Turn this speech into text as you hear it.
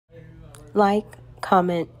Like,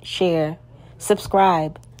 comment, share,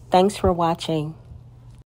 subscribe. Thanks for watching.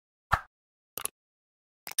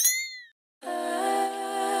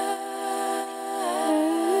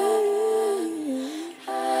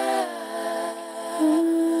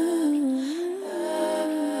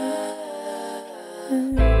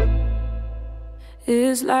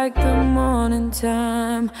 It's like the morning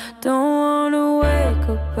time. Don't wanna wake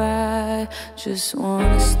up, I just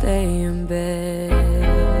wanna stay in bed.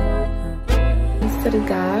 Peace to the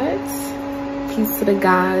gods. Peace to the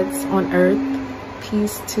gods on earth.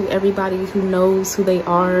 Peace to everybody who knows who they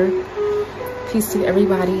are. Peace to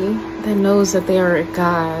everybody that knows that they are a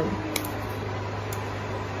God.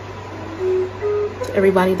 To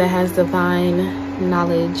everybody that has divine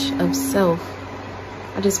knowledge of self.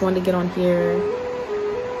 I just wanted to get on here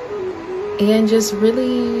and just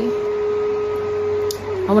really,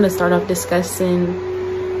 I want to start off discussing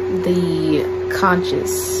the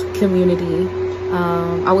conscious community.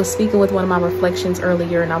 I was speaking with one of my reflections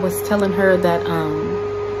earlier, and I was telling her that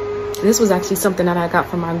this was actually something that I got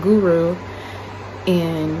from my guru,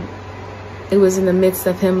 and it was in the midst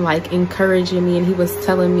of him like encouraging me, and he was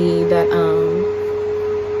telling me that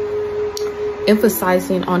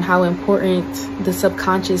emphasizing on how important the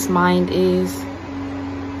subconscious mind is,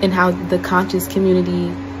 and how the conscious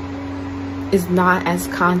community is not as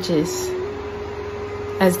conscious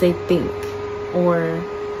as they think, or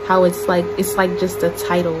how it's like just a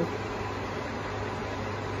title.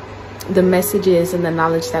 The messages and the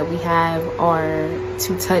knowledge that we have are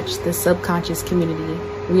to touch the subconscious community.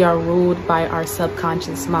 We are ruled by our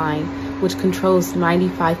subconscious mind, which controls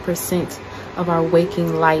 95% of our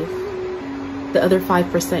waking life. The other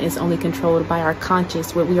 5% is only controlled by our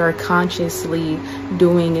conscious, what we are consciously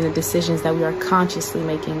doing and the decisions that we are consciously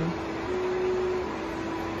making.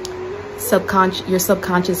 Your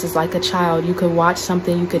subconscious is like a child. You could watch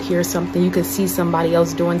something, you could hear something, you could see somebody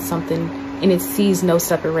else doing something, and it sees no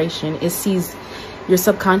separation. Your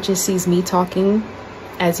subconscious sees me talking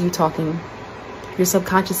as you talking. Your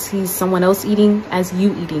subconscious sees someone else eating as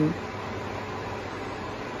you eating.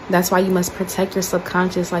 That's why you must protect your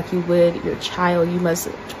subconscious like you would your child. You must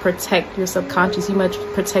protect your subconscious. You must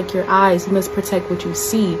protect your eyes. You must protect what you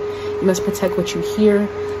see. You must protect what you hear,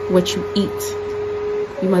 what you eat.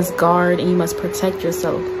 You must guard and you must protect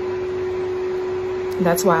yourself.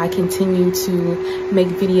 That's why I continue to make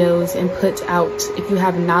videos and put out, if you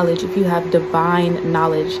have knowledge, if you have divine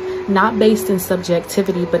knowledge, not based in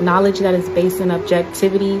subjectivity, but knowledge that is based in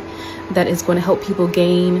objectivity, that is going to help people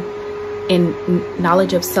gain and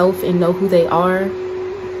knowledge of self and know who they are,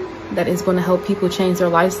 that is going to help people change their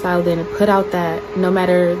lifestyle, then put out that, no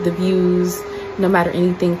matter the views, no matter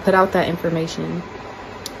anything, put out that information.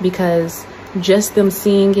 Because just them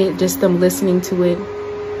seeing it, just them listening to it,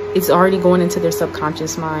 it's already going into their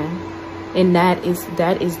subconscious mind. And that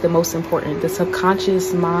is the most important. The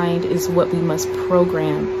subconscious mind is what we must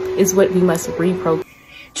program, is what we must reprogram.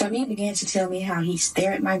 Jamie began to tell me how he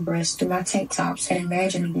stared at my breasts through my tank tops and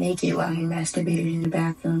imagined me naked while he masturbated in the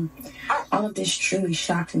bathroom. All of this truly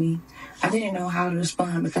shocked me. I didn't know how to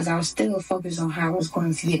respond because I was still focused on how I was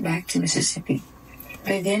going to get back to Mississippi.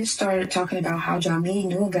 They then started talking about how Jamie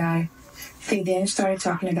knew a guy. who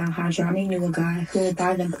would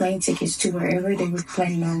buy them plane tickets to wherever they were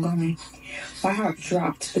planning on going. My heart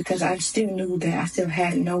dropped because I still knew that I still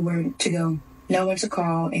had nowhere to go, no one to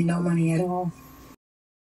call, and no money at all.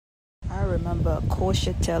 I remember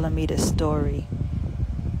Kosha telling me the story.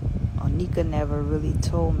 Onika never really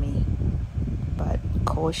told me, but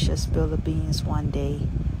Kosha spilled the beans one day.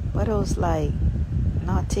 But it was like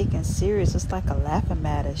not taken serious. It's like a laughing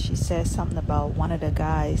matter. She said something about one of the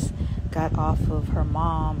guys got off of her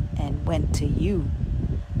mom and went to you.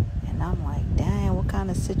 And I'm like, dang, what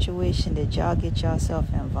kind of situation did y'all get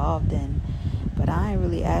yourself involved in? But I ain't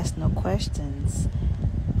really asked no questions.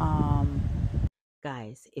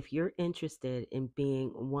 Guys, if you're interested in being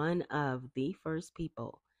one of the first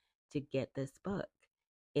people to get this book,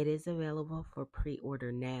 it is available for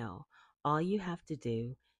pre-order now. All you have to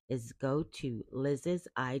do is go to Liz's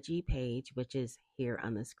IG page, which is here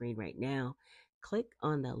on the screen right now. Click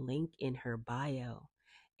on the link in her bio,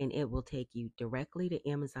 and it will take you directly to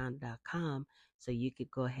Amazon.com so you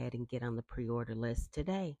could go ahead and get on the pre-order list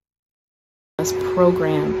today.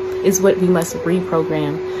 Program is what we must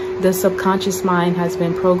reprogram. The subconscious mind has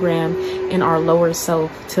been programmed in our lower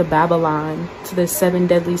self to Babylon, to the 7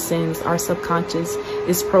 deadly sins. Our subconscious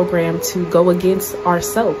is programmed to go against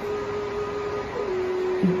ourselves.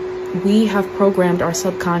 We have programmed our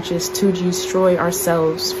subconscious to destroy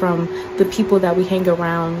ourselves, from the people that we hang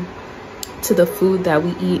around, to the food that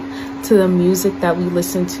we eat, to the music that we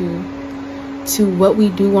listen to. to what we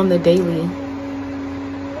do on the daily.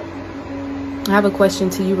 I have a question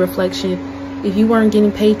to you, reflection. If you weren't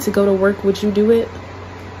getting paid to go to work, would you do it?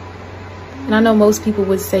 And I know most people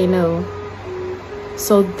would say no.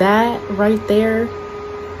 So that right there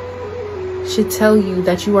should tell you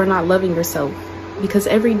that you are not loving yourself. Because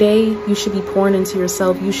every day you should be pouring into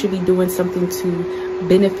yourself. You should be doing something to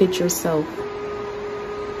benefit yourself.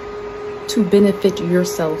 To benefit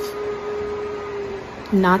yourself.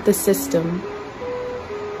 Not the system.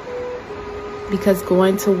 Because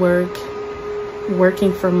going to work,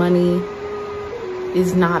 working for money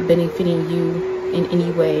is not benefiting you in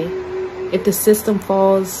any way. If the system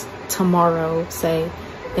falls tomorrow, say,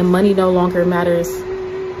 and money no longer matters,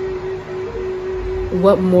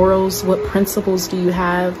 what morals, what principles do you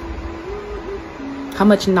have? How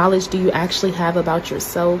much knowledge do you actually have about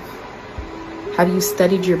yourself? Have you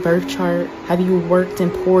studied your birth chart? Have you worked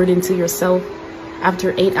and poured into yourself?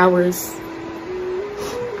 After 8 hours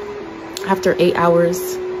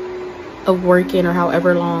of working, or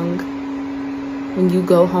however long, when you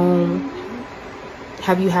go home,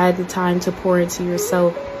 have you had the time to pour into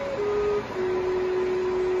yourself?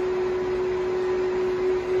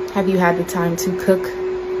 Have you had the time to cook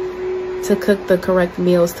the correct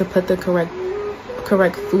meals, to put the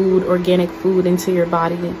correct food, organic food into your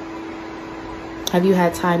body? Have you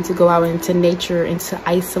had time to go out into nature and to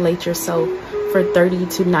isolate yourself for 30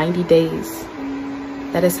 to 90 days?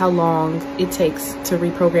 That is how long it takes to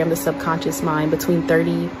reprogram the subconscious mind, between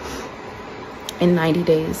 30 and 90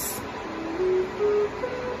 days.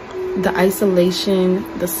 The isolation,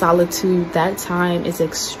 the solitude, that time is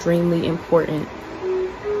extremely important.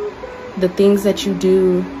 The things that you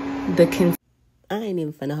do, I ain't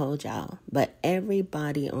even finna hold y'all, but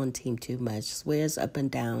everybody on Team Too Much swears up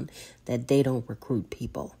and down that they don't recruit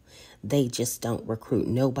people. They just don't recruit.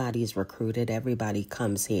 Nobody's recruited. Everybody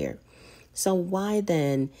comes here. So why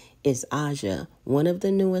then is Aja, one of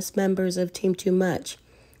the newest members of Team Too Much,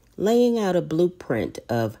 laying out a blueprint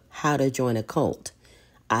of how to join a cult,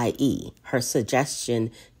 i.e., her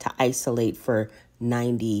suggestion to isolate for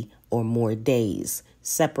 90 or more days,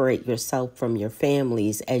 separate yourself from your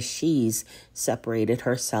families as she's separated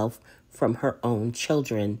herself from her own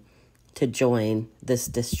children to join this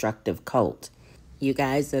destructive cult? You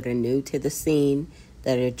guys that are new to the scene,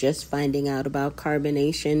 that are just finding out about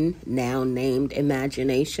carbonation, now named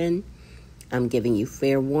imagination, I'm giving you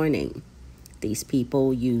fair warning. These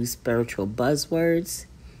people use spiritual buzzwords.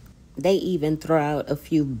 They even throw out a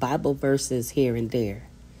few Bible verses here and there.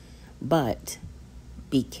 But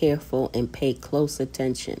be careful and pay close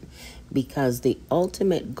attention, because the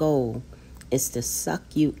ultimate goal is to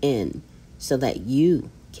suck you in so that you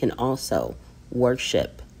can also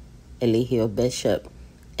worship Eligio Bishop,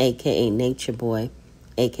 aka Nature Boy,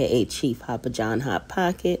 aka Chief Hopper John Hot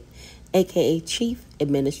Pocket, aka Chief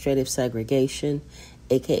Administrative Segregation,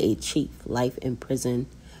 aka Chief Life in Prison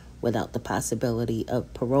without the possibility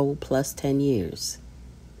of parole plus 10 years,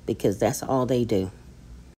 because that's all they do.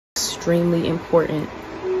 Extremely important.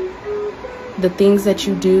 The things that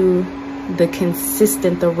you do, the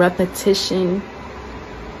consistent, the repetition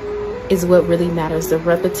is what really matters. The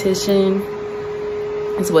repetition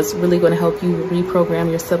is what's really going to help you reprogram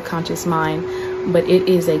your subconscious mind. But it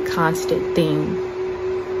is a constant thing.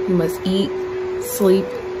 You must eat, sleep,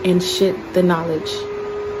 and shit the knowledge.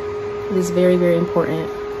 It is very, very important.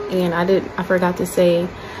 And I forgot to say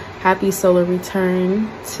happy solar return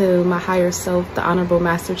to my higher self, the Honorable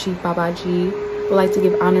Master Chief Babaji. I would like to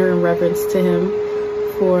give honor and reverence to him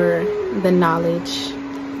for the knowledge.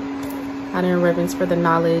 Honor and reverence for the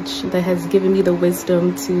knowledge that has given me the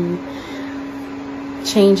wisdom to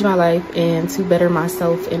change my life and to better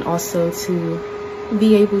myself, and also to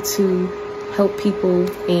be able to help people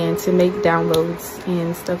and to make downloads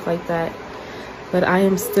and stuff like that. But I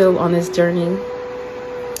am still on this journey.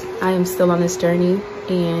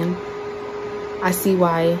 And I see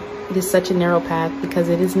why it is such a narrow path, because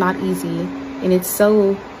it is not easy, and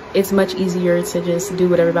it's much easier to just do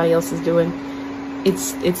what everybody else is doing.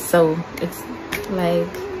 It's like,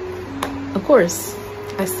 of course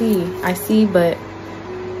I see, but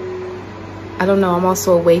I don't know, I'm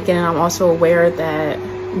also awakened, and I'm also aware that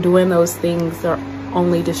doing those things are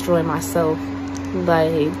only destroying myself.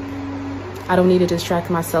 Like, I don't need to distract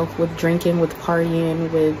myself with drinking, with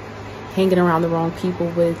partying, with hanging around the wrong people,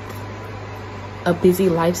 with a busy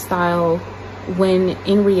lifestyle, when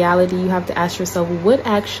in reality you have to ask yourself, what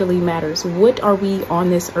actually matters? What are we on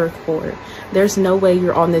this earth for? There's no way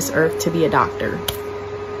you're on this earth to be a doctor,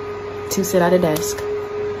 to sit at a desk,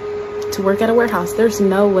 to work at a warehouse. There's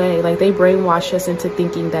no way. Like, they brainwash us into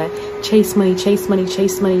thinking that chase money, chase money,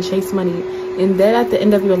 chase money, chase money And then at the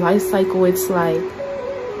end of your life cycle, it's like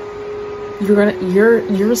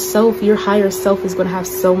yourself, your higher self is gonna have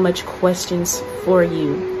so much questions for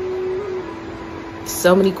you.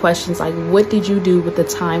 So many questions, like, what did you do with the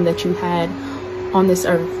time that you had on this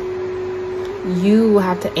earth? You will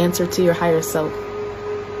have to answer to your higher self.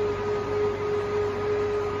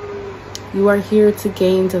 You are here to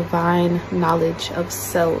gain divine knowledge of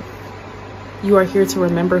self. You are here to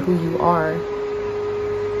remember who you are.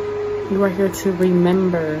 You are here to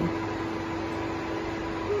remember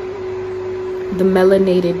the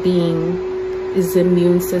melanated being is the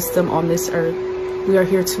immune system on this earth. We are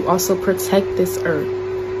here to also protect this earth,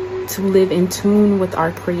 to live in tune with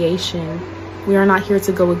our creation. We are not here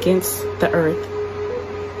to go against the earth.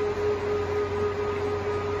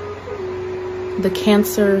 The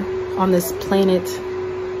cancer on this planet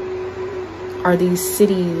are these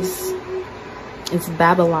cities. It's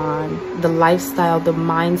Babylon, the lifestyle, the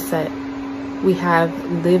mindset. We have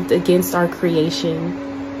lived against our creation.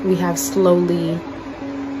 We have slowly,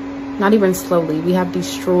 not even slowly, we have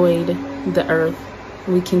destroyed the earth.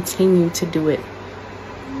 We continue to do it.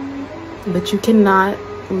 But you cannot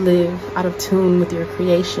live out of tune with your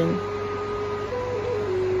creation.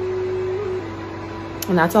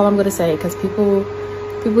 And that's all I'm going to say, because people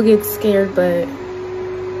get scared, but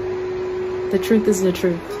the truth is the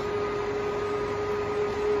truth.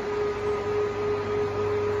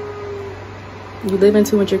 You live in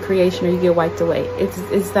tune with your creation, or you get wiped away.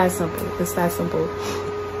 It's that simple. It's that simple.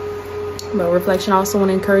 But reflection, I also want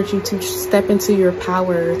to encourage you to step into your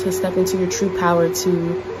power, to step into your true power,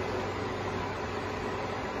 to,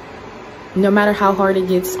 no matter how hard it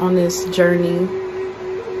gets on this journey,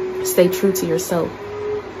 stay true to yourself.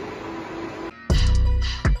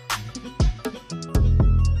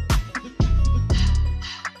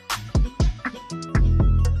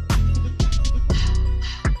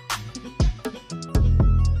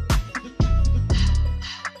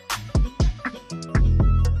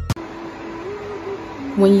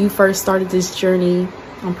 When you first started this journey,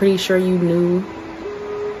 I'm pretty sure you knew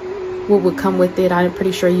what would come with it. I'm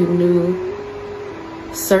pretty sure you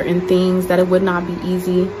knew certain things, that it would not be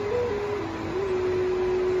easy.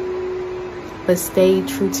 But stay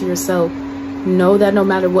true to yourself. Know that no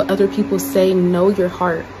matter what other people say, know your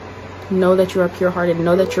heart. Know that you are pure-hearted.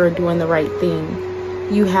 Know that you are doing the right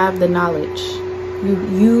thing. You have the knowledge.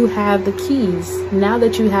 You have the keys. Now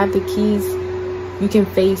that you have the keys, you can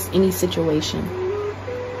face any situation.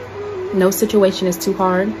 No situation is too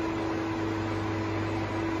hard.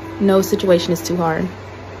 No situation is too hard.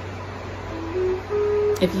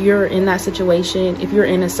 If you're in that situation, if you're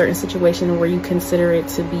in a certain situation where you consider it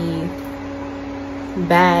to be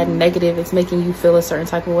bad, negative, it's making you feel a certain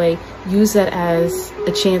type of way, use that as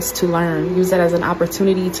a chance to learn. Use that as an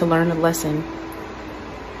opportunity to learn a lesson.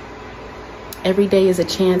 Every day is a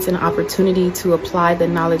chance and opportunity to apply the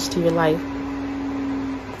knowledge to your life.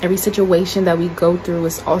 Every situation that we go through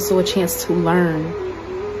is also a chance to learn,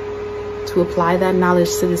 to apply that knowledge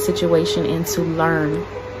to the situation and to learn.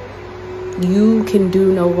 You can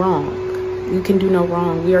do no wrong. You can do no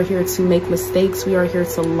wrong. We are here to make mistakes. We are here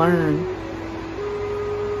to learn.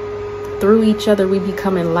 Through each other, we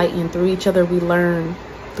become enlightened. Through each other, we learn.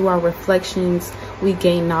 Through our reflections, we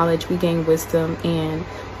gain knowledge, we gain wisdom, and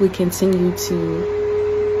we continue to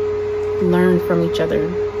learn from each other.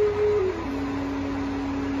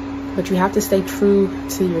 But you have to stay true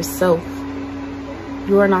to yourself.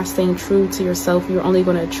 You are not staying true to yourself. You're only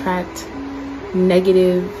going to attract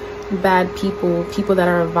negative, bad people, people that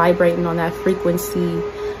are vibrating on that frequency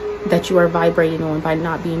that you are vibrating on by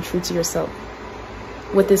not being true to yourself.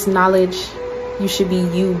 With this knowledge, you should be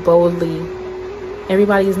you boldly.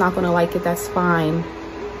 Everybody is not going to like it. That's fine.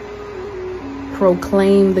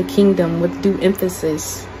 Proclaim the kingdom with due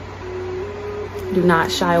emphasis. Do not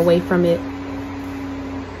shy away from it.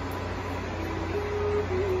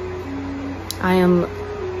 I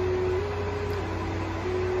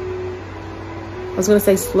was going to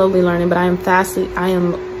say slowly learning, but I am fastly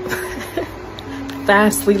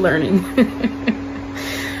learning.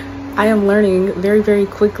 I am learning very, very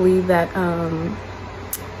quickly that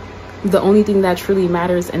the only thing that truly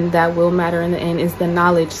matters and that will matter in the end is the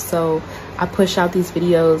knowledge. So I push out these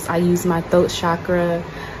videos. I use my throat chakra.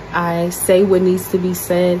 I say what needs to be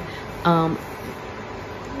said.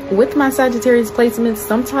 With my Sagittarius placements,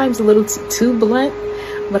 sometimes a little too blunt,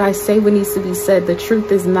 but I say what needs to be said. The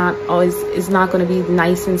truth is not going to be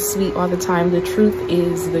nice and sweet all the time. The truth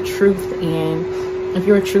is the truth. And if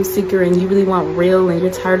you're a truth seeker and you really want real and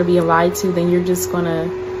you're tired of being lied to, then you're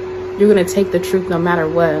gonna take the truth no matter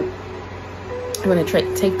what. I'm going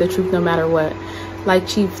to take the truth no matter what. Like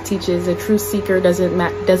Chief teaches, a true seeker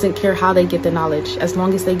doesn't care how they get the knowledge, as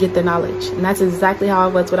long as they get the knowledge. And that's exactly how I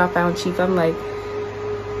was when I found Chief. I'm like,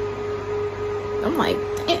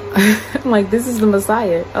 I'm like, this is the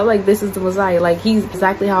Messiah. I'm like, this is the Messiah. Like, he's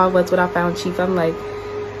exactly how I was when I found Chief. I'm like,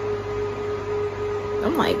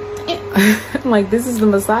 I'm like, this is the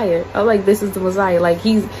Messiah. I'm like, this is the Messiah. Like,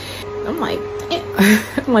 I'm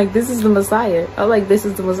like, this is the Messiah. I'm like, this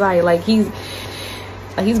is the Messiah. Like, he's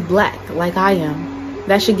black, like I am.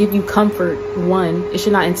 That should give you comfort. One, it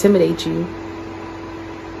should not intimidate you.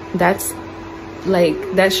 That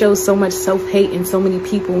shows so much self-hate in so many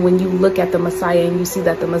people when you look at the Messiah and you see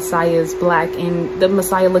that the Messiah is black and the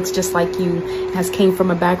Messiah looks just like you, has came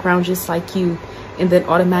from a background just like you, and then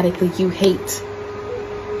automatically you hate.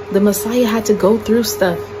 The Messiah had to go through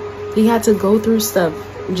stuff. He had to go through stuff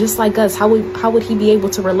just like us. How would he be able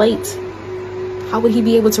to relate? How would he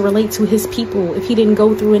be able to relate to his people if he didn't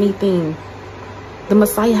go through anything? The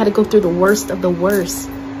Messiah had to go through the worst of the worst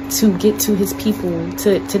to get to his people,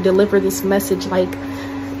 to deliver this message. Like,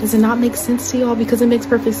 does it not make sense to y'all? Because it makes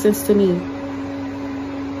perfect sense to me.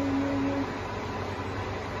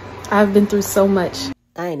 I've been through so much.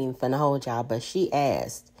 I ain't even finna hold y'all, but she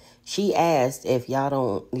asked if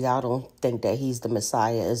y'all don't think that he's the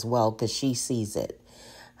Messiah as well, because she sees it.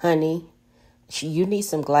 Honey, you need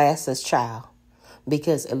some glasses, child.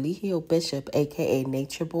 Because Eligio Bishop, aka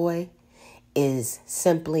Nature Boy, is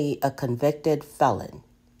simply a convicted felon.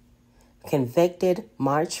 Convicted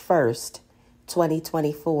March 1st,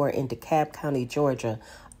 2024 in DeKalb County, Georgia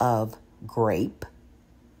of rape,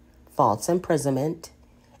 false imprisonment,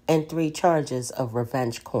 and 3 charges of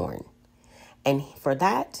revenge porn. And for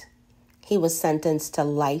that, he was sentenced to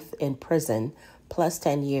life in prison plus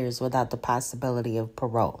 10 years without the possibility of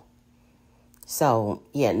parole. So,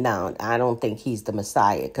 yeah, no, I don't think he's the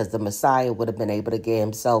Messiah, because the Messiah would have been able to get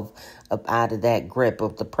himself up out of that grip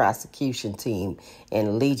of the prosecution team. And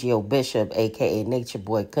Eligio Bishop, a.k.a. Nature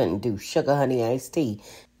Boy, couldn't do sugar, honey, iced tea.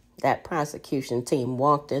 That prosecution team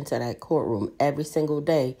walked into that courtroom every single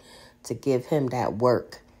day to give him that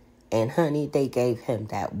work. And, honey, they gave him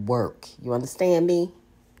that work. You understand me?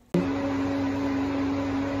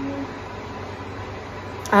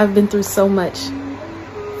 I've been through so much.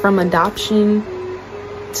 From adoption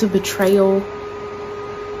to betrayal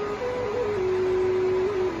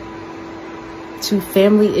to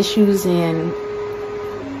family issues and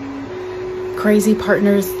crazy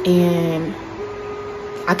partners, and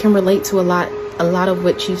I can relate to a lot of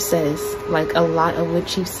what Chief says. Like, a lot of what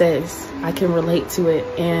Chief says, I can relate to it.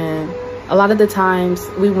 And a lot of the times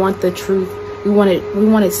we want the truth. We want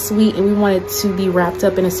it sweet, and we want it to be wrapped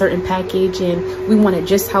up in a certain package, and we want it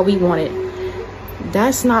just how we want it.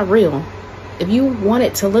 That's not real. If you want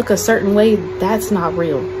it to look a certain way, that's not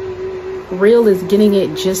real. Real is getting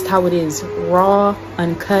it just how it is. Raw,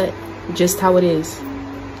 uncut, just how it is.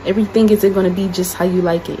 Everything isn't going to be just how you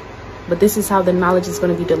like it. But this is how the knowledge is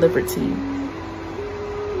going to be delivered to you.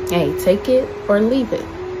 Hey, take it or leave it.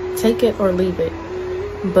 Take it or leave it.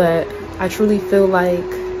 But I truly feel like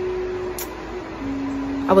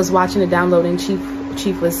I was watching a download, and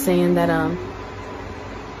Chief was saying that I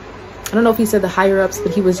don't know if he said the higher ups,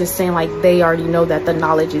 but he was just saying like they already know that the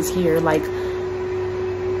knowledge is here. Like,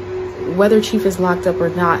 whether Chief is locked up or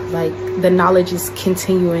not, like, the knowledge is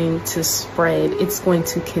continuing to spread. It's going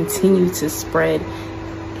to continue to spread.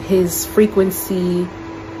 His frequency,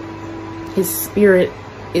 his spirit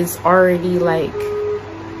is already like,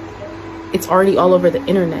 it's already all over the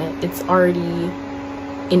internet. It's already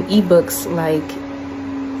in ebooks. Like,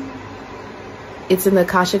 it's in the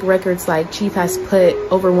Akashic Records. Like, Chief has put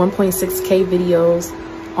over 1.6K videos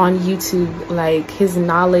on YouTube. Like, his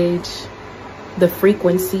knowledge, the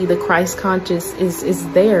frequency, the Christ conscious is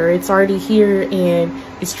there. It's already here, and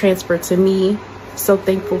it's transferred to me. So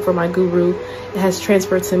thankful for my guru. It has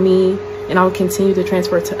transferred to me, and I'll continue to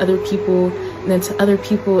transfer it to other people, and then to other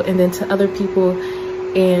people, and then to other people.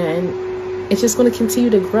 And it's just going to continue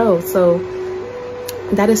to grow. So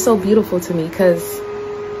that is so beautiful to me, because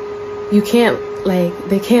you can't, like,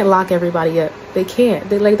 they can't lock everybody up. They can't.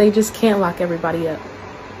 They just can't lock everybody up.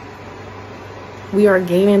 We are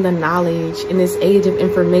gaining the knowledge in this age of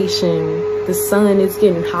information. The sun is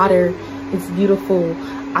getting hotter. It's beautiful.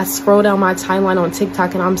 I scroll down my timeline on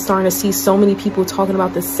TikTok, and I'm starting to see so many people talking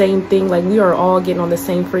about the same thing. Like, we are all getting on the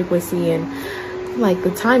same frequency, and like,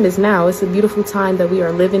 the time is now. It's a beautiful time that we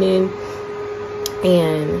are living in,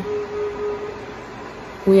 and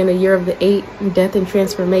we in the year of the 8, death and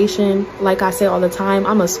transformation. Like I say all the time,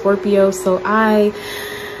 I'm a Scorpio, so a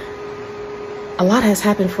lot has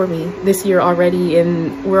happened for me this year already,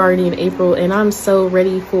 and we're already in April, and I'm so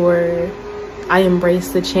ready for, I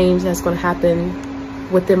embrace the change that's going to happen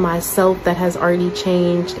within myself that has already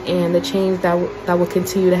changed, and the change that will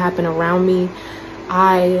continue to happen around me.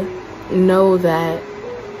 I know that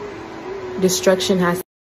destruction has...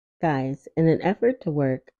 Guys, in an effort to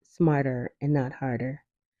work smarter and not harder,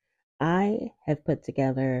 I have put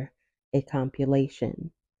together a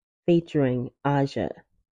compilation featuring Aja,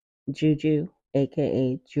 Juju,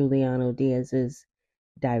 aka Juliano Diaz's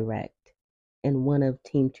direct, and one of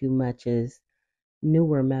Team Too Much's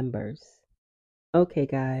newer members. Okay,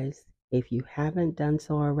 guys, if you haven't done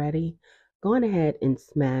so already, go on ahead and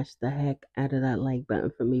smash the heck out of that like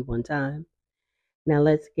button for me one time. Now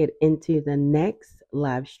let's get into the next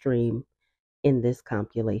live stream in this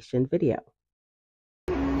compilation video.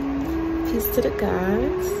 Peace to the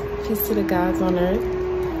gods. Peace to the gods on earth.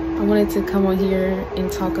 I wanted to come on here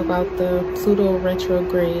and talk about the Pluto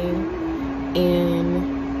retrograde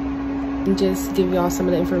and just give y'all some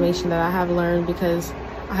of the information that I have learned, because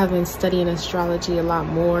I have been studying astrology a lot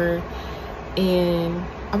more, and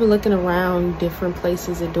I've been looking around different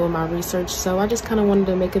places and doing my research. So I just kind of wanted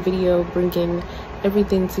to make a video bringing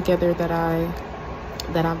everything together that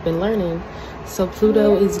I've been learning. So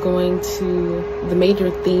Pluto is going to, the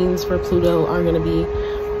major themes for Pluto are going to be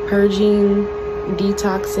purging,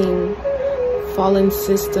 detoxing, fallen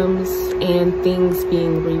systems, and things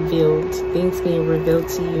being revealed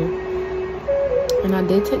to you. And I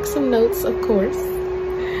did take some notes, of course.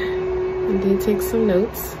 I did take some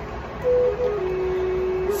notes.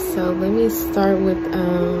 So let me start with,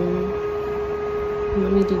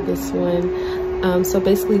 let me do this one. So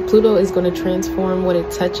basically Pluto is going to transform what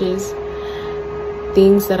it touches.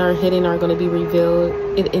 Things that are hidden are going to be revealed.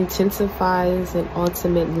 It intensifies and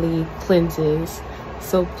ultimately cleanses.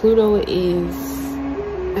 So Pluto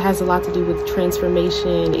has a lot to do with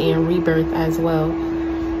transformation and rebirth as well.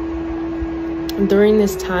 During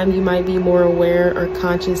this time, you might be more aware or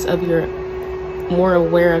conscious of your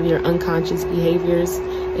unconscious behaviors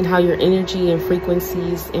and how your energy and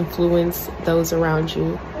frequencies influence those around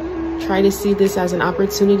you. Try to see this as an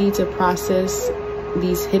opportunity to process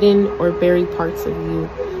these hidden or buried parts of you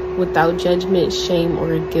without judgment, shame,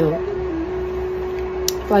 or guilt.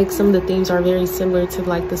 Like some of the themes are very similar to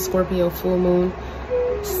like the Scorpio full moon.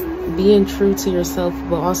 Being true to yourself,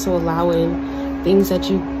 but also allowing things that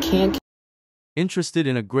you can't. Interested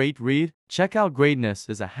in a great read? Check out Greatness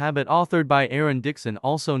is a Habit, authored by Aaron Dixon,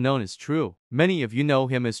 also known as True. Many of you know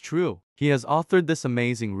him as True. He has authored this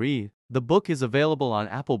amazing read. The book is available on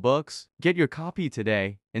Apple Books. Get your copy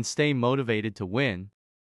today and stay motivated to win.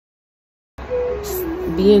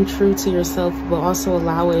 Being true to yourself, but also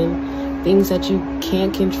allowing things that you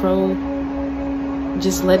can't control,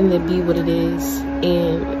 just letting it be what it is,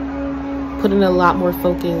 and putting a lot more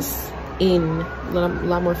focus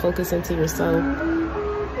into yourself.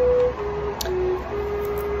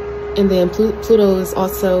 And then Pluto is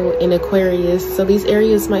also in Aquarius, so these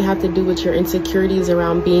areas might have to do with your insecurities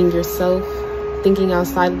around being yourself, thinking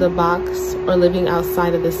outside of the box, or living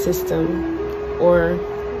outside of the system, or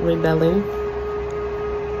rebelling.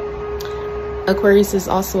 Aquarius is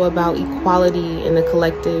also about equality in the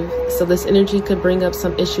collective, so this energy could bring up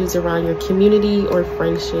some issues around your community or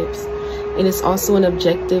friendships. And it's also an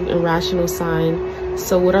objective and rational sign.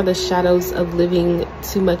 So what are the shadows of living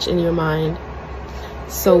too much in your mind?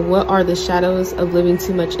 So what are the shadows of living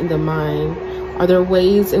too much in the mind? Are there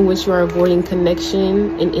ways in which you are avoiding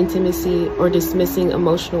connection and intimacy, or dismissing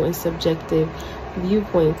emotional and subjective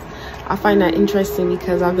viewpoints? I find that interesting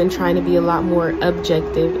because I've been trying to be a lot more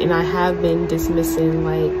objective, and I have been dismissing,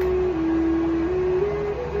 like,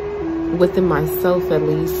 within myself at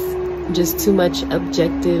least, just too much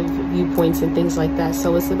objective viewpoints and things like that.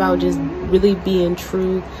 So it's about just really being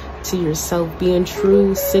true to yourself, being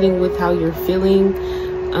true, sitting with how you're feeling,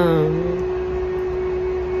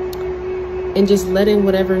 and just letting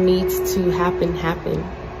whatever needs to happen.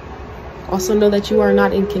 Also know that you are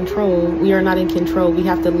not in control. We are not in control. We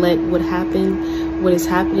have to let what is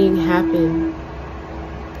happening happen,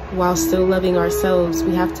 while still loving ourselves.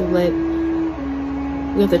 We have to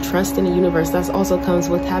trust in the universe. That also comes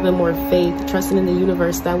with having more faith, trusting in the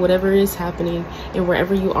universe that whatever is happening and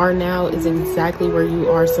wherever you are now is exactly where you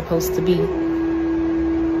are supposed to be.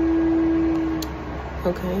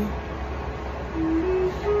 Okay.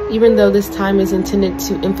 Even though this time is intended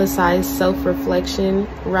to emphasize self-reflection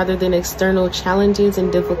rather than external challenges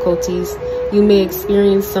and difficulties, you may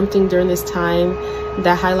experience something during this time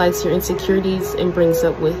that highlights your insecurities and brings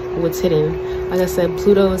up what's hidden. Like I said,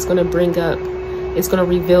 Pluto is going to bring up It's going to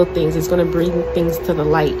reveal things. It's going to bring things to the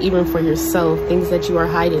light, even for yourself. Things that you are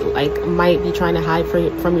hiding, like might be trying to hide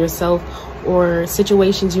from yourself, or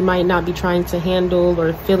situations you might not be trying to handle,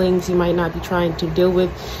 or feelings you might not be trying to deal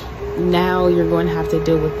with. Now you're going to have to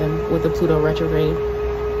deal with them with the Pluto retrograde.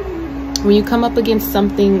 When you come up against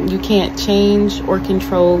something you can't change or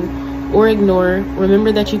control or ignore,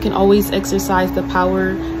 remember that you can always exercise the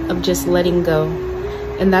power of just letting go.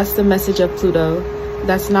 And that's the message of Pluto.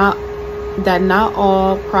 That not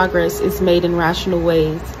all progress is made in rational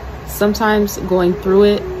ways. Sometimes going through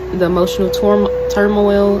it, the emotional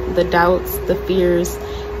turmoil, the doubts, the fears,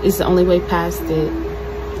 is the only way past it.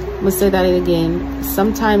 Let's say that again.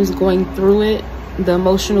 Sometimes going through it, the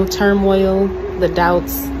emotional turmoil, the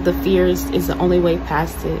doubts, the fears, is the only way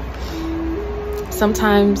past it.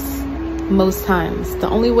 Sometimes, most times, the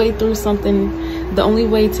only way through something, the only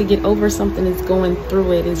way to get over something is going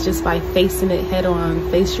through it, is just by facing it head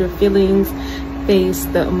on. Face your feelings, face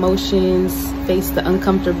the emotions, face the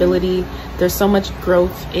uncomfortability. There's so much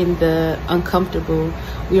growth in the uncomfortable.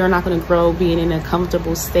 We are not going to grow being in a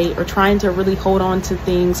comfortable state or trying to really hold on to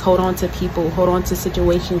things, hold on to people, hold on to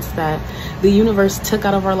situations that the universe took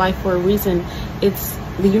out of our life for a reason.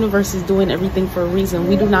 The universe is doing everything for a reason.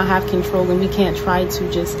 We do not have control, and we can't try to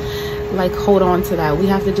just like hold on to that. We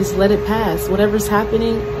have to just let it pass. Whatever's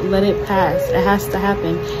happening, let it pass. It has to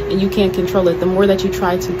happen, and you can't control it. The more that you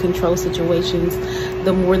try to control situations,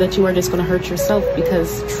 the more that you are just going to hurt yourself,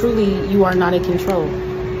 because truly you are not in control.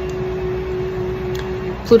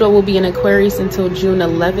 Pluto will be in Aquarius until June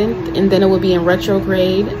 11th, and then it will be in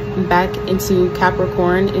retrograde back into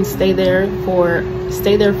Capricorn and stay there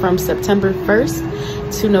from September 1st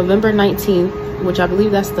to November 19th, which I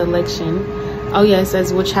believe that's the election. Oh yeah, it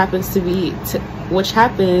says which happens to be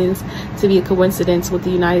a coincidence with the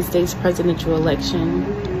United States presidential election.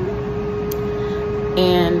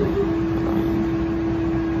 And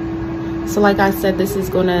so like I said, this is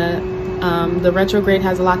gonna the retrograde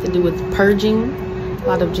has a lot to do with purging, a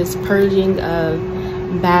lot of just purging of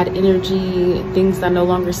bad energy, things that no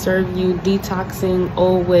longer serve you, detoxing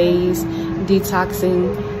old ways,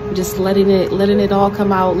 detoxing, just letting it all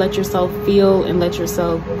come out. Let yourself feel and let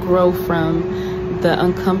yourself grow from the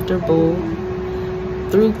uncomfortable.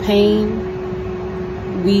 Through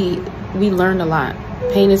pain, we learn a lot.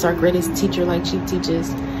 Pain is our greatest teacher, like she teaches.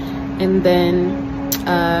 And then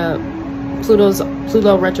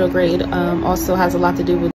Pluto retrograde also has a lot to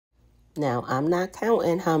do with. Now, I'm not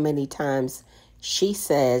counting how many times she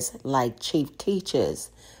says like chief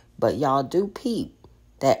teaches, but y'all do peep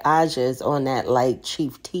that Aja is on that like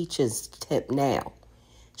chief teaches tip now.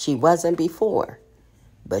 She wasn't before,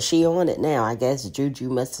 but she on it now. I guess Juju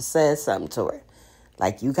must have said something to her.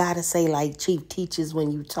 Like, you got to say like chief teaches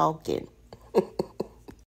when you talking.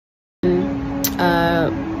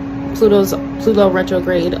 Pluto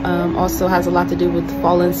retrograde also has a lot to do with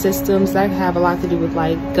fallen systems that have a lot to do with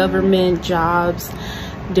like government, jobs,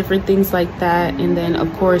 different things like that. And then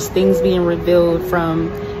of course things being revealed from,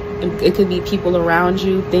 it could be people around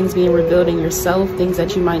you, things being revealed in yourself, things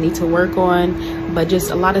that you might need to work on, but just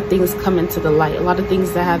a lot of things coming to the light. A lot of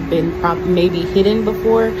things that have been maybe hidden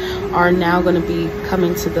before are now going to be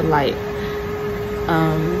coming to the light.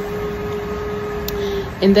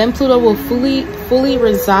 And then Pluto will fully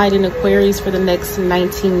reside in Aquarius for the next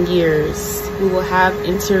 19 years. We will have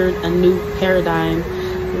entered a new paradigm,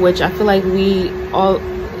 which I feel like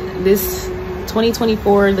this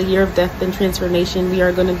 2024, the year of death and transformation, we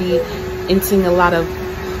are going to be entering a lot of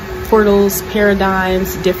portals,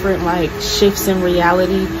 paradigms, different like shifts in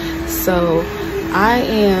reality. So I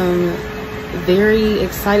am very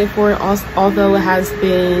excited for it, although it has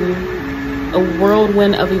been a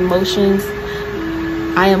whirlwind of emotions.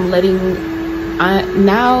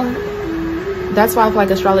 That's why I feel like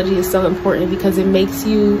astrology is so important, because it makes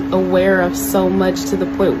you aware of so much to the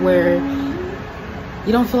point where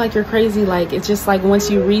you don't feel like you're crazy. Like, it's just like once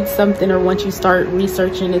you read something or once you start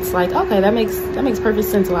researching, it's like, okay, that makes perfect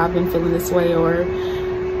sense why I've been feeling this way, or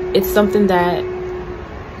it's something that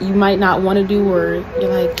you might not want to do, or you're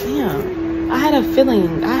like, damn, I had a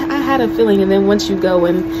feeling, and then once you go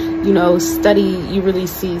and, you know, study, you really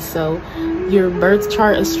see. So your birth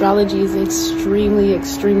chart astrology is extremely,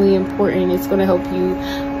 extremely important. It's going to help you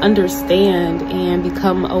understand and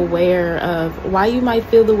become aware of why you might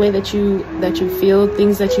feel the way that you feel,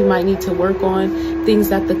 things that you might need to work on, things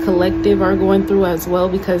that the collective are going through as well,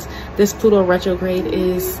 because this Pluto retrograde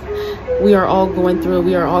we are all going through it.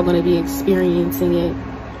 We are all going to be experiencing it.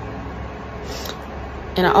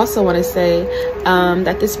 And I also want to say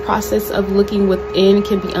that this process of looking within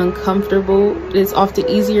can be uncomfortable. It's often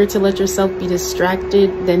easier to let yourself be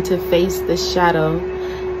distracted than to face the shadow.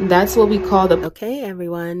 That's what we call the Okay,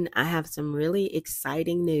 everyone, I have some really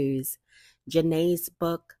exciting news. Janae's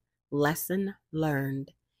book, Lesson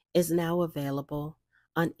Learned, is now available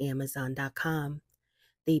on Amazon.com.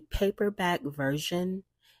 The paperback version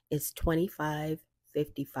is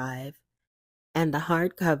 $25.55 and the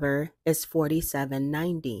hardcover is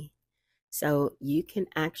 $47.90. So you can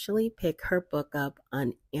actually pick her book up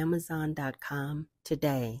on Amazon.com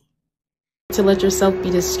today. to let yourself be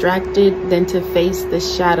distracted than to face the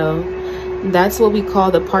shadow. That's what we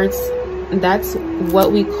call the parts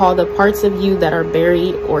of you that are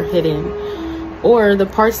buried or hidden, or the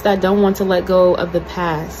parts that don't want to let go of the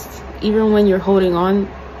past. Even when you're holding on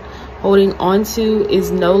to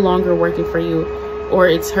is no longer working for you, or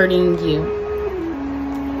it's hurting you.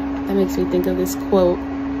 That makes me think of this quote.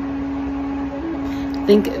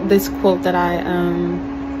 That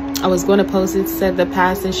I was going to post. It said the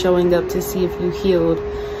past is showing up to see if you healed,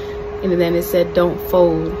 and then it said don't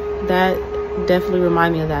fold. That definitely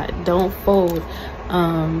remind me of that. Don't fold.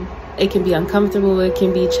 It can be uncomfortable, it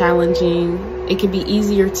can be challenging, it can be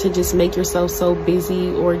easier to just make yourself so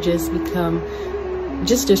busy, or just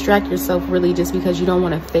distract yourself, really, just because you don't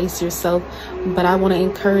want to face yourself. But I want to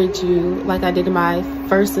encourage you, like I did in my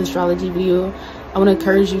first astrology video, I want to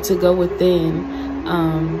encourage you to go within.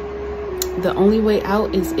 The only way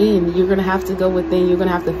out is in. You're gonna have to go within. You're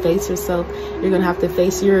gonna have to face yourself. You're gonna have to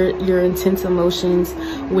face your intense emotions,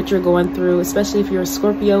 what you're going through, especially if you're a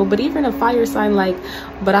Scorpio, but even a fire sign.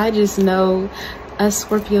 But I just know us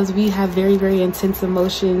Scorpios, we have very, very intense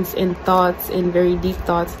emotions and thoughts, and very deep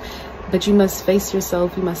thoughts. But you must face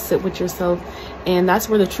yourself. You must sit with yourself. And that's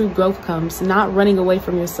where the true growth comes, not running away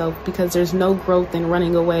from yourself, because there's no growth in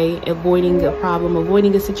running away, avoiding a problem,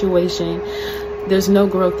 avoiding a situation. There's no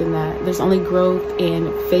growth in that. There's only growth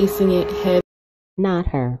in facing it head. Not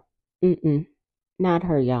her. Not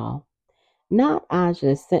her, y'all. Not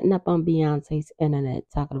Aja sitting up on Beyonce's internet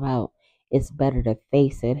talking about it's better to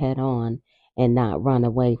face it head on and not run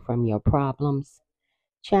away from your problems.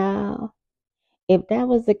 Child, if that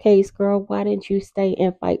was the case, girl, why didn't you stay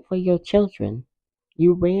and fight for your children?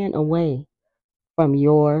 You ran away from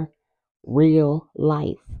your real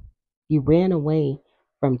life. You ran away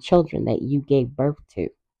from children that you gave birth to.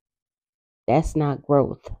 That's not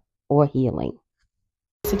growth or healing.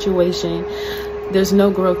 Situation. There's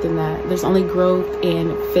no growth in that. There's only growth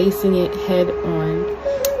in facing it head on.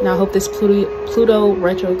 Now I hope this Pluto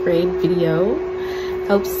retrograde video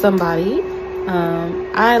helps somebody.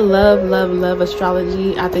 I love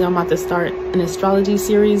astrology. I think I'm about to start an astrology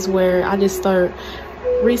series where I just start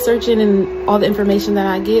researching, and all the information that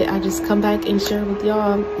I get, I just come back and share with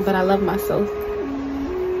y'all. But I love myself.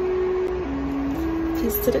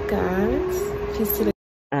 Peace to the gods. Peace to the.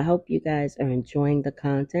 I hope you guys are enjoying the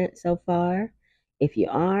content so far. If you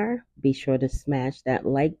are, be sure to smash that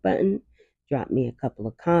like button, drop me a couple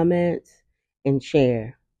of comments, and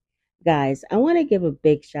share. Guys, I want to give a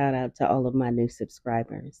big shout out to all of my new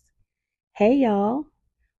subscribers. Hey y'all,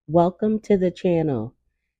 welcome to the channel.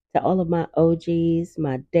 To all of my OGs,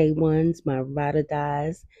 my day ones, my ride or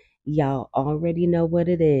dies, y'all already know what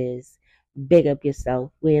it is. Big up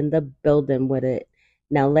yourself. We're in the building with it.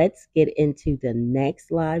 Now let's get into the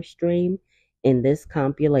next live stream in this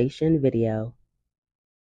compilation video.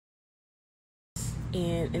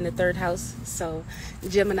 And in the third house, so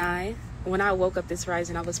Gemini. When I woke up this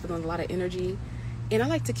rising, I was feeling a lot of energy, and I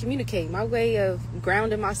like to communicate. My way of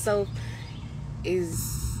grounding myself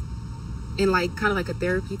is, and kind of like a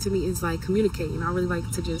therapy to me, is like communicating. I really like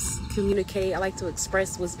to just communicate. I like to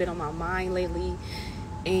express what's been on my mind lately,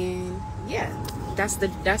 and yeah, that's the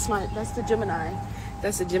Gemini.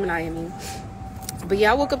 That's the Gemini in me. But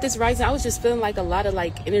yeah, I woke up this rising, I was just feeling like a lot of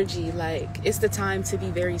energy. It's the time to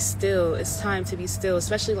be very still. It's time to be still,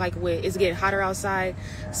 especially when it's getting hotter outside,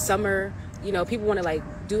 summer. People want to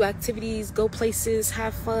do activities, go places,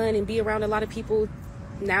 have fun, and be around a lot of people.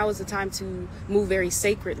 Now is the time to move very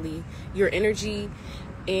sacredly. Your energy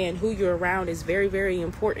and who you're around is very, very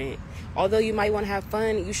important. Although you might want to have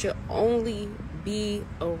fun, you should only be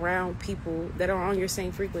around people that are on your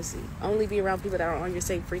same frequency. Only be around people that are on your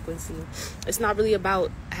same frequency. It's not really about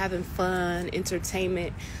having fun,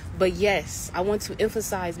 entertainment. But yes, I want to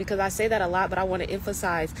emphasize, because I say that a lot, but I want to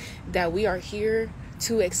emphasize that we are here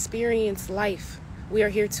to experience life. We are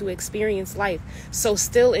here to experience life. So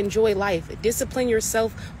still enjoy life. Discipline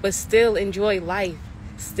yourself, but still enjoy life.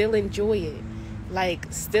 Still enjoy it.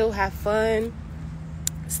 Still have fun.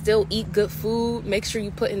 Still eat good food. Make sure you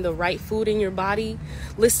put in the right food in your body.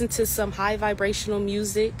 Listen to some high vibrational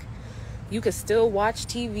music. You could still watch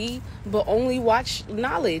TV, but only watch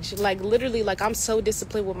knowledge. Literally, I'm so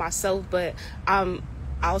disciplined with myself, but I'm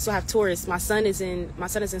I also have Taurus. My son is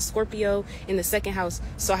in Scorpio in the second house,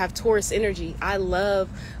 so I have Taurus energy. I love,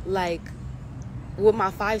 like, with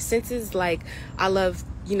my five senses, like, I love,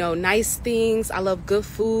 you know, nice things. I love good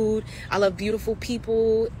food. I love beautiful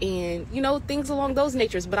people, and, you know, things along those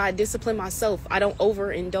natures. But I discipline myself. I don't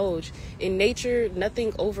overindulge in nature.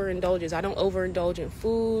 Nothing overindulges. I don't overindulge in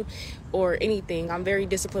food or anything. I'm very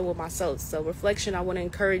disciplined with myself. So reflection, I want to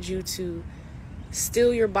encourage you to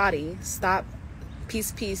still your body. Stop.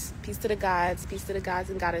 Peace to the gods, peace to the gods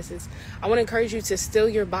and goddesses. I want to encourage you to still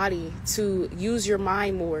your body, to use your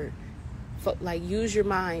mind more. Like, use your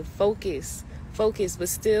mind, focus, but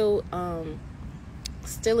still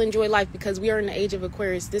enjoy life, because we are in the age of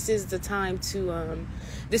Aquarius. This is the time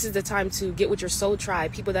to get with your soul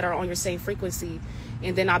tribe, people that are on your same frequency.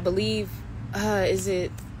 And then I believe,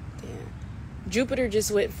 Jupiter just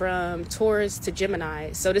went from Taurus to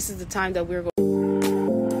Gemini, so this is the time that we're going.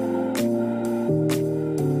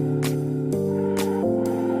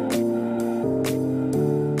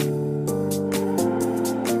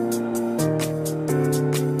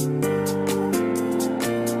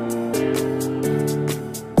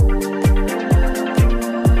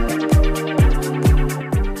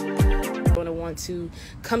 To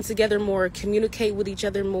come together more, communicate with each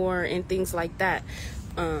other more, and things like that.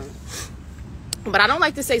 But I don't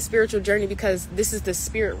like to say spiritual journey, because this is the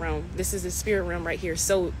spirit realm. This is the spirit realm right here.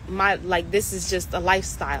 So this is just a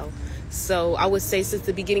lifestyle. So I would say since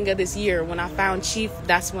the beginning of this year, when I found Chief,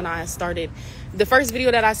 that's when I started. The first video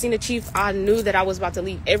that I seen of Chief, I knew that I was about to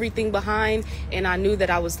leave everything behind, and I knew that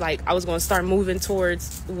I was going to start moving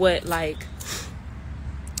towards what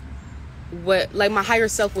my higher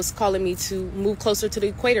self was calling me to move closer to the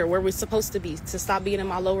equator, where we're supposed to be, to stop being in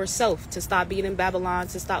my lower self, to stop being in Babylon,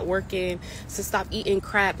 to stop working, to stop eating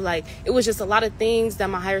crap. Like, it was just a lot of things that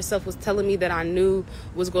my higher self was telling me that I knew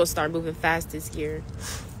was going to start moving fast this year.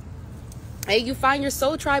 Hey, you find your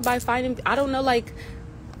soul tribe by finding, I don't know, like,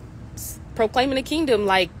 proclaiming the kingdom,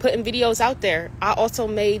 like putting videos out there. I also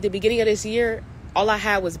made, the beginning of this year, all I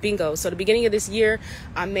had was bingo. So the beginning of this year,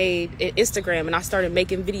 I made an Instagram and I started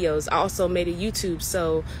making videos. I also made a YouTube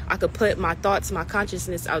so I could put my thoughts, my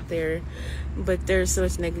consciousness out there. But there's so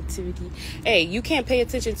much negativity. Hey, you can't pay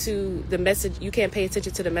attention to the message. You can't pay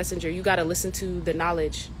attention to the messenger. You got to listen to the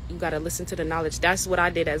knowledge. You got to listen to the knowledge. That's what I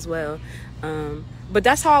did as well. But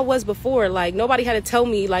that's how I was before. Like, nobody had to tell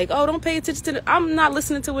me, like, oh, don't pay attention to I'm not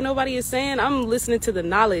listening to what nobody is saying. I'm listening to the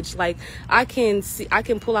knowledge. Like, I can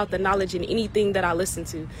pull out the knowledge in anything that I listen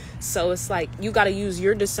to. So it's like, you got to use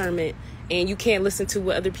your discernment, and you can't listen to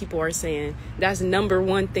what other people are saying. That's number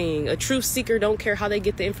one thing. A truth seeker don't care how they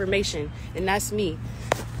get the information. And that's me.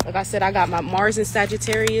 Like I said, I got my Mars in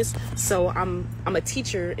Sagittarius, so I'm a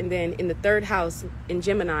teacher, and then in the third house in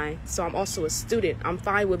Gemini, so I'm also a student. I'm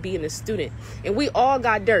fine with being a student. And we all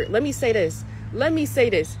got dirt. Let me say this,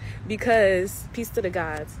 because peace to the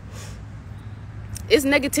gods. It's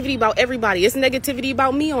negativity about everybody. It's negativity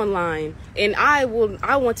about me online. And I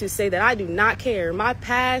want to say that I do not care. My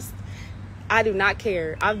past, I do not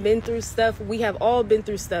care. I've been through stuff. We have all been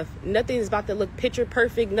through stuff. Nothing's about to look picture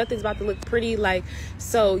perfect. Nothing's about to look pretty. Like,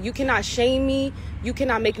 so you cannot shame me. You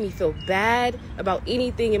cannot make me feel bad about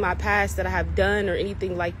anything in my past that I have done or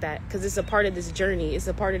anything like that. Because it's a part of this journey. It's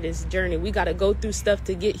a part of this journey. We got to go through stuff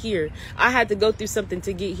to get here. I had to go through something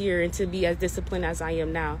to get here and to be as disciplined as I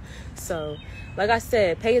am now. So, like I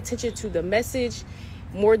said, pay attention to the message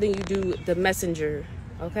more than you do the messenger.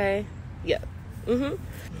 Okay? Yeah.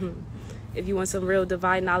 If you want some real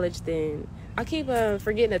divine knowledge, then I keep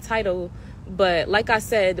forgetting the title. But like I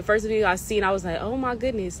said, the first video I seen, I was like, oh my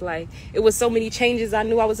goodness. Like, it was so many changes I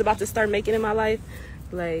knew I was about to start making in my life.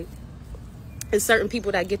 Like, it's certain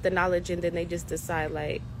people that get the knowledge and then they just decide,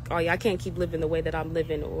 like, oh yeah, I can't keep living the way that I'm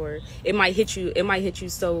living. Or it might hit you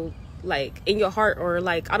so, like, in your heart, or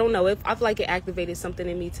like, I don't know, if I feel like it activated something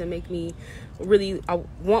in me to make me really, I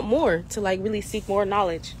want more, to like really seek more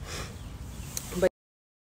knowledge.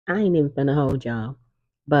 I ain't even finna hold y'all.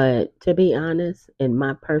 But to be honest, in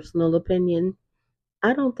my personal opinion,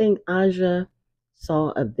 I don't think Aja saw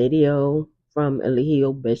a video from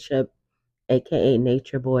Eligio Bishop, aka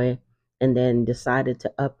Nature Boy, and then decided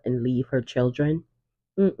to up and leave her children.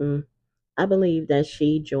 I believe that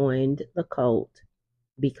she joined the cult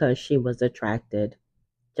because she was attracted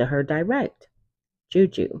to her direct,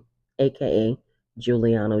 Juju, aka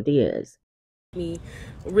Juliano Diaz. Me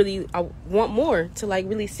really, I want more, to like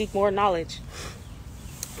really seek more knowledge.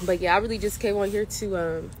 But yeah, I really just came on here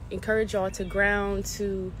to encourage y'all to ground,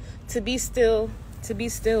 to be still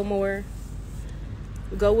more,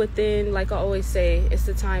 go within. Like I always say, it's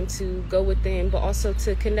the time to go within, but also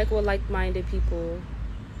to connect with like-minded people.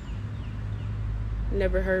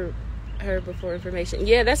 never heard before information.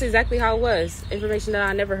 Yeah, that's exactly how it was. Information that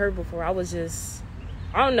I never heard before. I was just,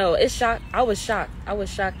 I don't know. It's shocked. I was shocked. I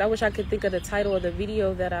wish I could think of the title of the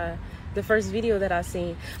video the first video that I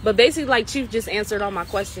seen. But basically, like, Chief just answered all my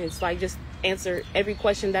questions. Like, just answered every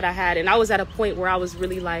question that I had. And I was at a point where I was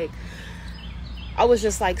really like, I was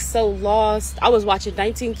just like so lost. I was watching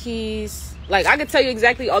 19 Keys. Like, I could tell you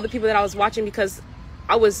exactly all the people that I was watching because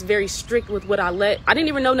I was very strict with what I didn't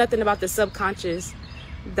even know nothing about the subconscious.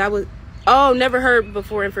 That was, oh, never heard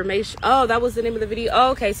before information. Oh, that was the name of the video.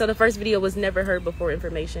 Oh, okay, so the first video was never heard before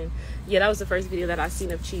information. Yeah, that was the first video that I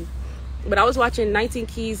seen of Chief. But I was watching 19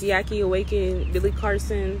 Keys, Yaki Awaken, Billy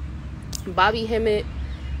Carson, Bobby Hemmett.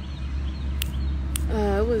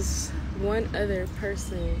 It was one other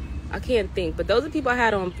person. I can't think, but those are people I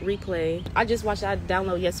had on replay. I just watched that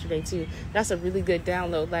download yesterday too. That's a really good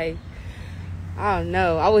download. Like, I don't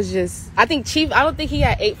know. I think Chief, I don't think he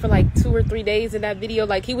had ate for like 2 or 3 days in that video.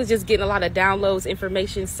 Like, he was just getting a lot of downloads,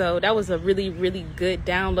 information. So that was a really, really good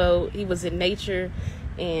download. He was in nature,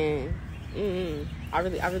 and I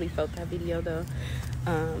really felt that video though.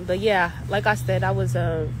 But yeah, like I said, I was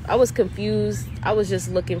confused. I was just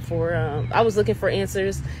looking for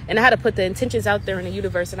answers, and I had to put the intentions out there in the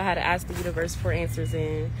universe, and I had to ask the universe for answers,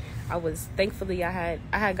 and thankfully I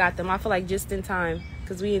had got them. I feel like just in time,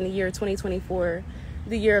 because we in the year 2024,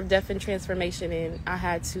 the year of death and transformation, and I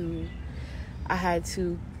had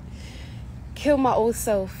to kill my old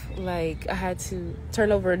self. Like, I had to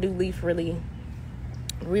turn over a new leaf, really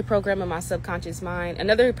reprogramming my subconscious mind.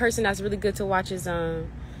 Another person that's really good to watch is why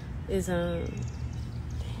did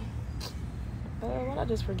I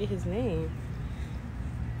just forget his name?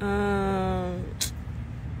 Hey,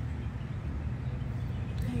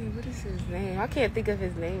 what is his name? I can't think of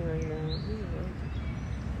his name right now.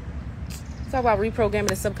 Talk about reprogramming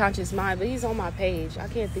the subconscious mind, but he's on my page. I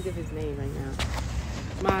can't think of his name right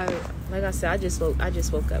now. Like I said, I just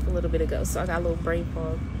woke up a little bit ago, so I got a little brain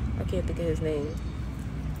fog. I can't think of his name.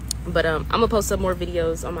 But I'm gonna post some more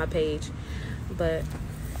videos on my page. But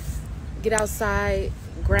get outside,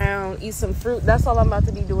 ground, eat some fruit. That's all I'm about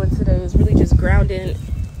to be doing today, is really just grounding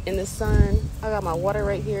in the sun. I got my water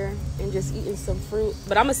right here and just eating some fruit.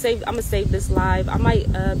 But I'm gonna save this live. I might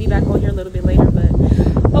be back on here a little bit later, but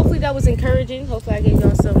hopefully that was encouraging. Hopefully I gave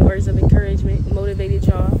y'all some words of encouragement, motivated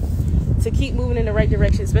y'all to keep moving in the right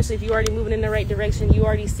direction, especially if you're already moving in the right direction, you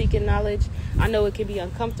already seeking knowledge. I know it can be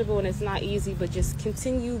uncomfortable and it's not easy, but just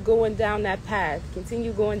continue going down that path.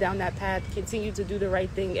 Continue going down that path. Continue to do the right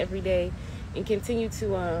thing every day, and continue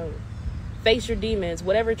to face your demons.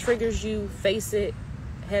 Whatever triggers you, face it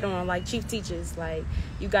head on. Like Chief teaches, like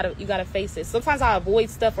you gotta face it. Sometimes I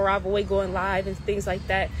avoid stuff, or I avoid going live and things like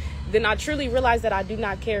that. Then I truly realize that I do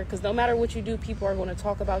not care, because no matter what you do, people are going to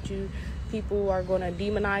talk about you. People are going to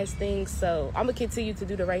demonize things. So I'm going to continue to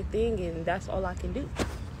do the right thing, and that's all I can do.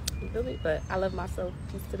 You feel me? But I love myself.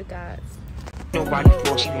 Peace to the gods. Nobody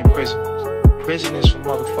forced me in prison. Prison is for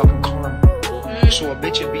motherfucking karma. So a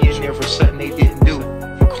bitch would be in there for something they didn't do.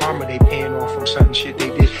 For karma, they paying off from certain shit they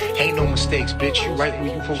did. Ain't no mistakes, bitch. You right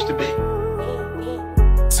where you supposed to be.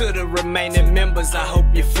 To the remaining members, I hope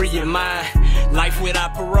you're free your mind. Life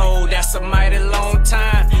without parole, that's a mighty long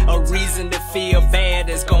time. A reason to feel bad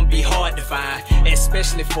is gonna be hard to find,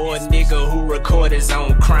 especially for a nigga who record his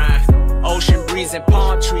own crime. Ocean breeze and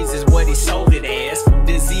palm trees is what he sold it as.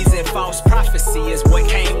 Disease and false prophecy is what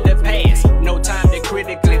came to pass. No time to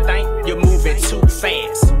critically think, you're moving too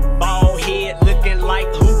fast. Bald head looking like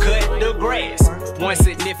who cut the grass. One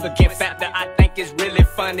significant factor I think is really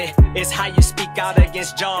funny is how you speak out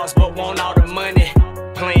against jobs but want all the money.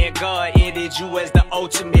 Playing God ended you as the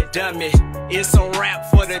ultimate dummy. It's a rap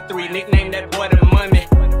for the 3, nickname that boy the mummy.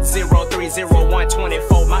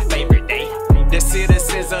 030124, my favorite day. The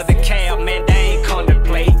citizens of the cab, man, they ain't come to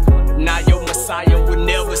play. Now your Messiah will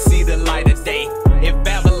never see the light of day. If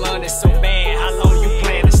Babylon is so bad, how long you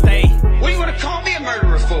plan to stay? What you want to call me a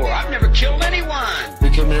murderer for? I've never killed anyone.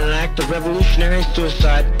 We committed an act of revolutionary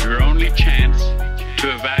suicide. Your only chance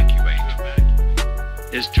to evacuate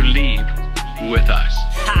is to leave with us.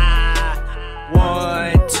 Ha!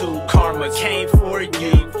 1, 2, karma came for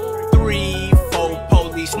you. 3, 4,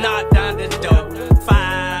 police knocked down the door.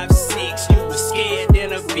 5, 6, you was scared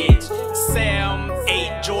than a bitch. 7,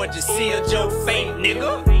 8, Georgia sealed your fate,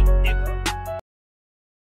 nigga.